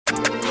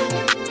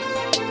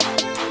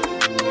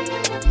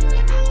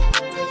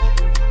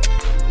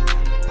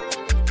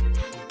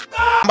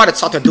about to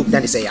talk to Duke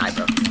Dennis AI,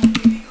 bro.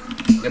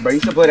 Yeah, bro,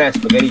 you should play that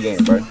spaghetti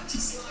game, bro.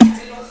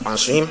 On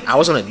stream, I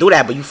was gonna do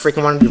that, but you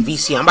freaking wanted to do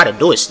VC. I'm about to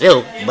do it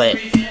still, but.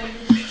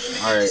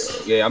 All right,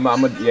 yeah, I'm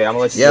gonna let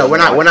you. Yeah, we're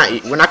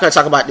not gonna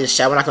talk about this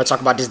chat. We're not gonna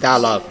talk about this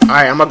dialogue. All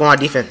right, I'm gonna go on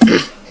defense.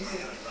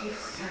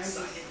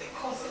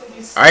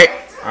 All right,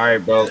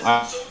 bro.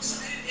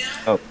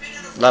 Oh,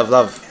 love.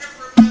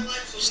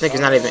 This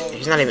nigga's not even.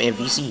 He's not even in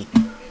VC.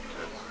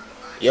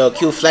 Yo,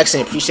 Q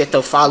flexing. Appreciate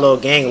the follow,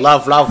 gang.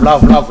 Love. Matter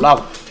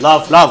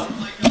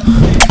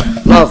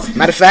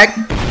of fact,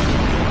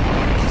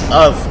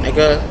 love,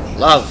 nigga.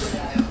 Love.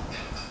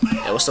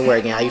 Hey, what's the word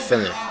again? How you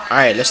feeling? All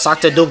right, let's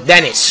talk to Duke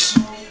Dennis.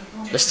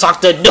 Let's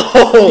talk to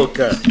Duke.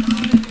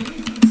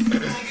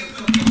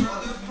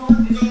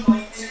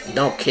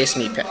 Don't kiss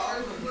me, pet.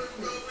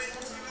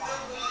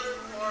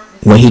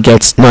 When he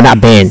gets not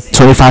banned,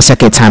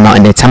 25-second timeout,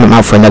 and then time him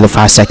out for another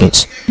 5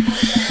 seconds.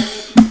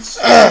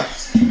 All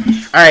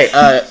right,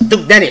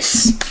 Duke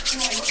Dennis.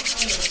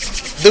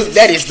 Duke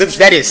Dennis.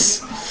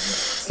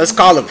 Let's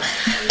call him.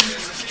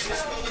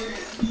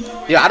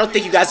 Yo, I don't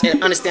think you guys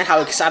understand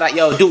how excited.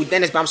 Yo, Duke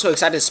Dennis, but I'm so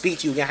excited to speak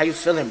to you again. How you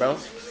feeling, bro?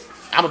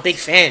 I'm a big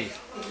fan.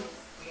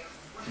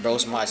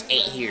 Bro's mods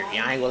ain't here.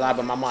 Yeah, I ain't gonna lie,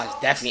 but my mods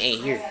definitely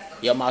ain't here.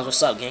 Yo, mods,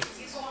 what's up, gang?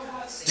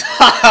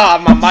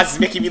 My mods is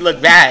making me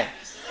look bad.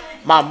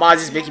 My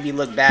mods is making me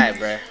look bad,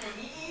 bruh.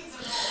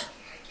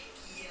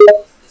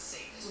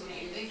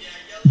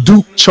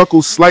 Duke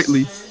chuckles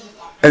slightly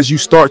as you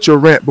start your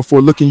rant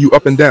before looking you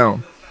up and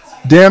down.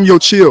 Damn, yo,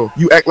 chill.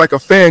 You act like a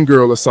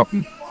fangirl or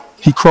something.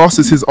 He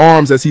crosses his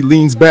arms as he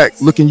leans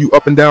back, looking you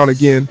up and down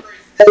again.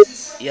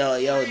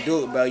 Yo,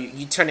 Duke, bro.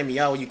 You turning me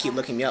out when you keep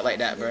looking me up like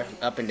that, bro.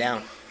 Up and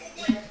down.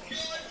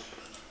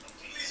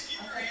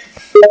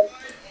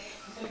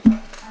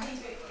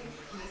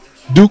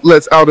 Duke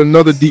lets out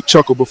another deep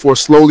chuckle before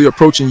slowly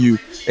approaching you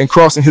and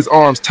crossing his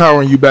arms,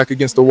 towering you back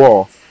against the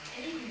wall.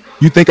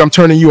 You think I'm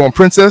turning you on,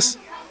 princess?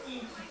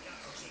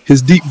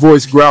 His deep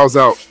voice growls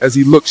out as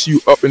he looks you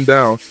up and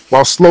down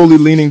while slowly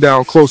leaning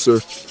down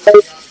closer.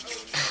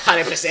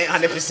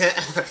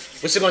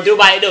 100%. What you gonna do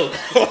about it, though?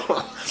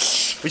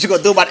 What you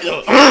gonna do about it,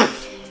 though?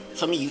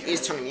 Tell me you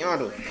is turning me on,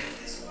 though.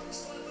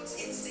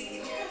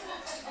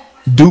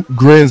 Duke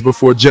grins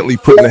before gently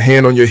putting a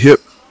hand on your hip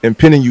and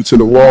pinning you to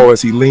the wall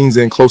as he leans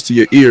in close to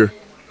your ear,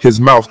 his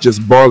mouth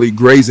just barely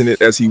grazing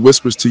it as he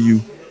whispers to you,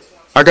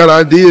 I got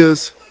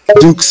ideas.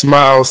 Duke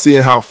smiles,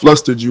 seeing how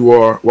flustered you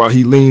are while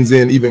he leans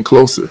in even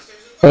closer.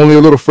 Only a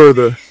little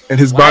further, and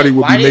his body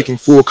will be making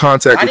full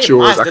contact with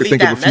yours. I can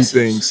think of a few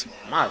things.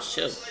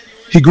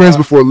 He grins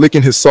before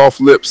licking his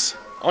soft lips,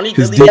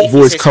 his deep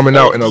voice coming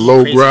out in a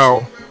low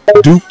growl.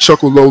 Duke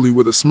chuckled lowly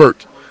with a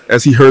smirk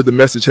as he heard the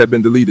message had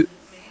been deleted.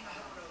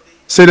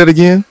 Say that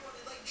again?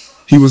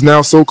 He was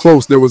now so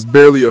close there was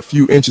barely a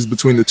few inches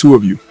between the two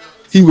of you.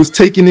 He was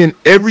taking in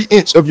every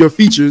inch of your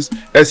features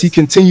as he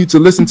continued to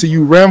listen to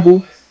you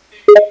ramble.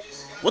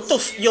 What the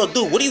yo,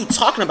 dude, what are you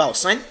talking about,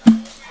 son?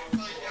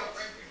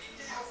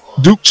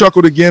 Duke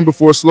chuckled again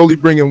before slowly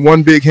bringing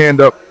one big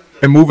hand up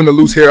and moving the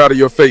loose hair out of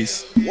your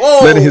face,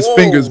 letting his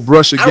fingers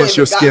brush against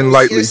your skin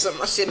lightly.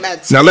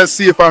 Now let's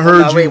see if I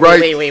heard you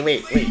right.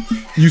 Wait.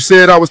 You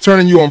said I was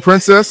turning you on,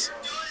 princess?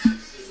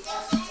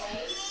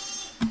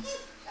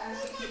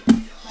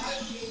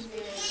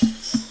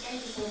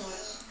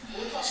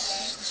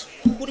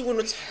 Who do you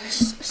want to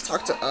let's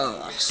talk to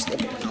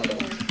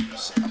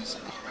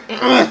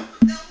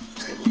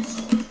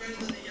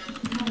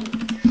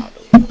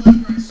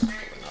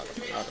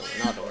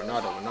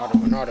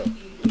Ronaldo.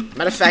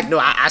 Matter of fact, no,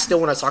 I still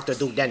want to talk to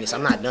Duke Dennis.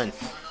 I'm not done.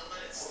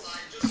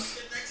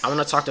 I want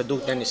to talk to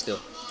Duke Dennis still.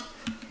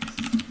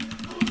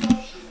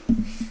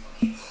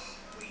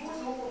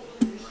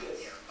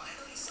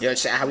 Yo,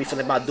 chat, how we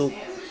feeling about Duke?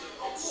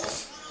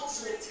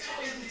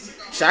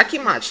 Should I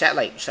keep my chat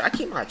like?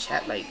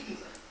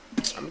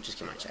 I'm gonna just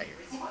keep my chat here.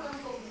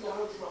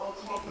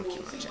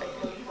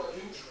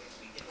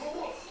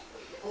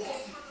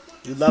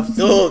 You love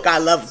Duke. I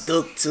love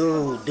Duke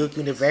too. Duke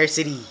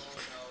University.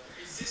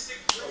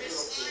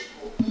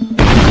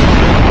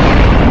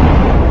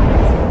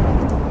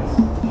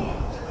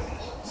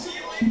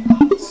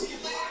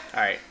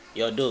 Alright,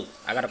 yo Duke,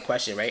 I got a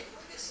question, right?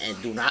 And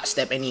do not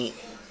step do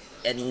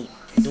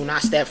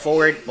not step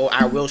forward or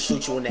I will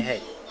shoot you in the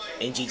head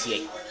in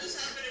GTA.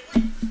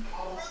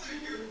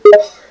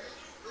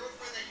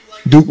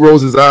 Duke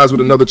rolls his eyes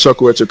with another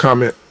chuckle at your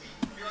comment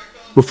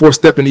before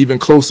stepping even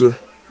closer,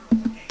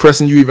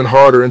 pressing you even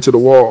harder into the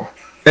wall.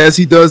 As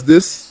he does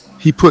this,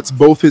 he puts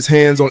both his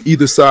hands on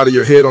either side of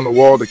your head on the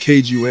wall to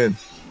cage you in.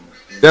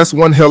 That's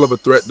one hell of a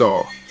threat,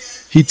 doll.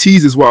 He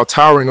teases while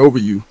towering over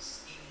you.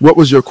 What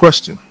was your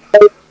question?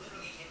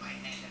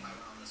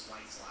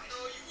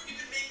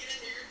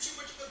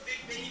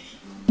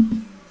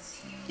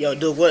 Yo,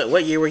 Duke,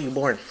 what year were you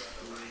born?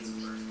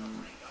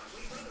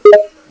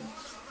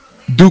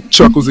 Duke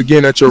chuckles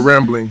again at your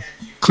rambling,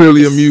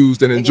 clearly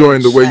amused and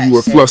enjoying the way you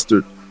were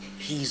flustered.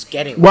 He's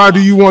getting Why do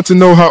you want to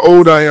know how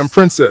old I am,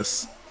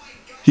 princess?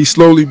 He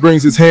slowly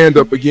brings his hand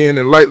up again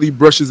and lightly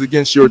brushes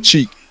against your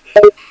cheek.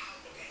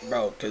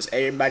 Bro, because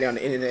everybody on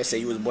the internet say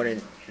you was born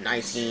in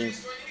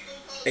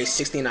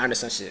 1969 or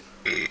some shit.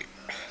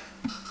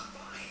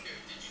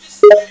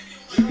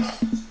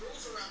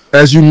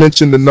 As you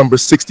mentioned the number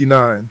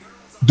 69,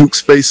 Duke's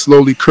face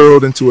slowly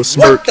curled into a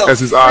smirk as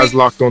his eyes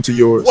locked onto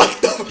yours.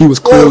 What the? He was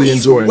clearly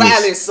enjoying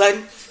wildin', this.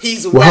 Son.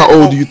 He's Well, how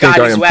old do you think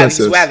I am,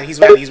 princess? He's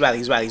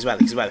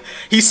wildin'.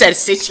 He said,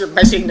 since you're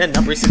mentioning the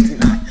number 69,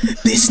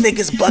 this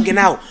nigga's bugging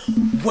out.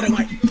 What am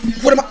I?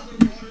 Hold on.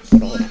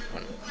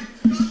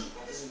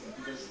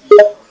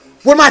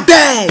 Where my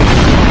dad?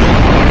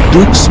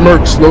 Duke's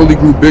smirk slowly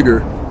grew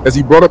bigger as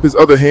he brought up his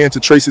other hand to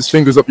trace his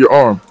fingers up your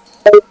arm.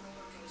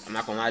 I'm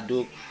not gonna lie,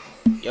 Duke.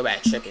 Your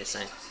bad tripping,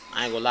 son.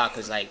 I ain't gonna lie,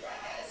 cause like,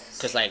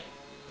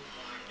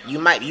 you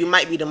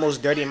might be the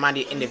most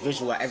dirty-minded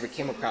individual I ever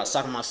came across.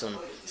 Talking about some,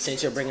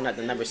 since you're bringing up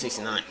the number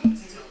 69.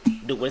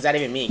 Dude, what does that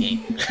even mean,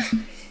 gang?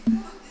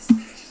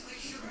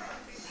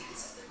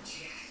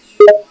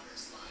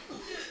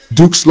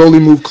 Duke slowly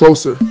moved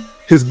closer,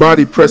 his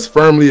body pressed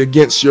firmly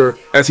against your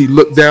as he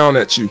looked down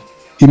at you.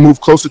 He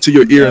moved closer to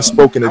your ear and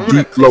spoke in a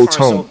deep, low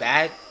tone.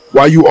 So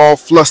Why you all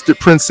flustered,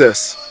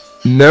 princess?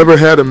 Never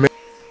had a man.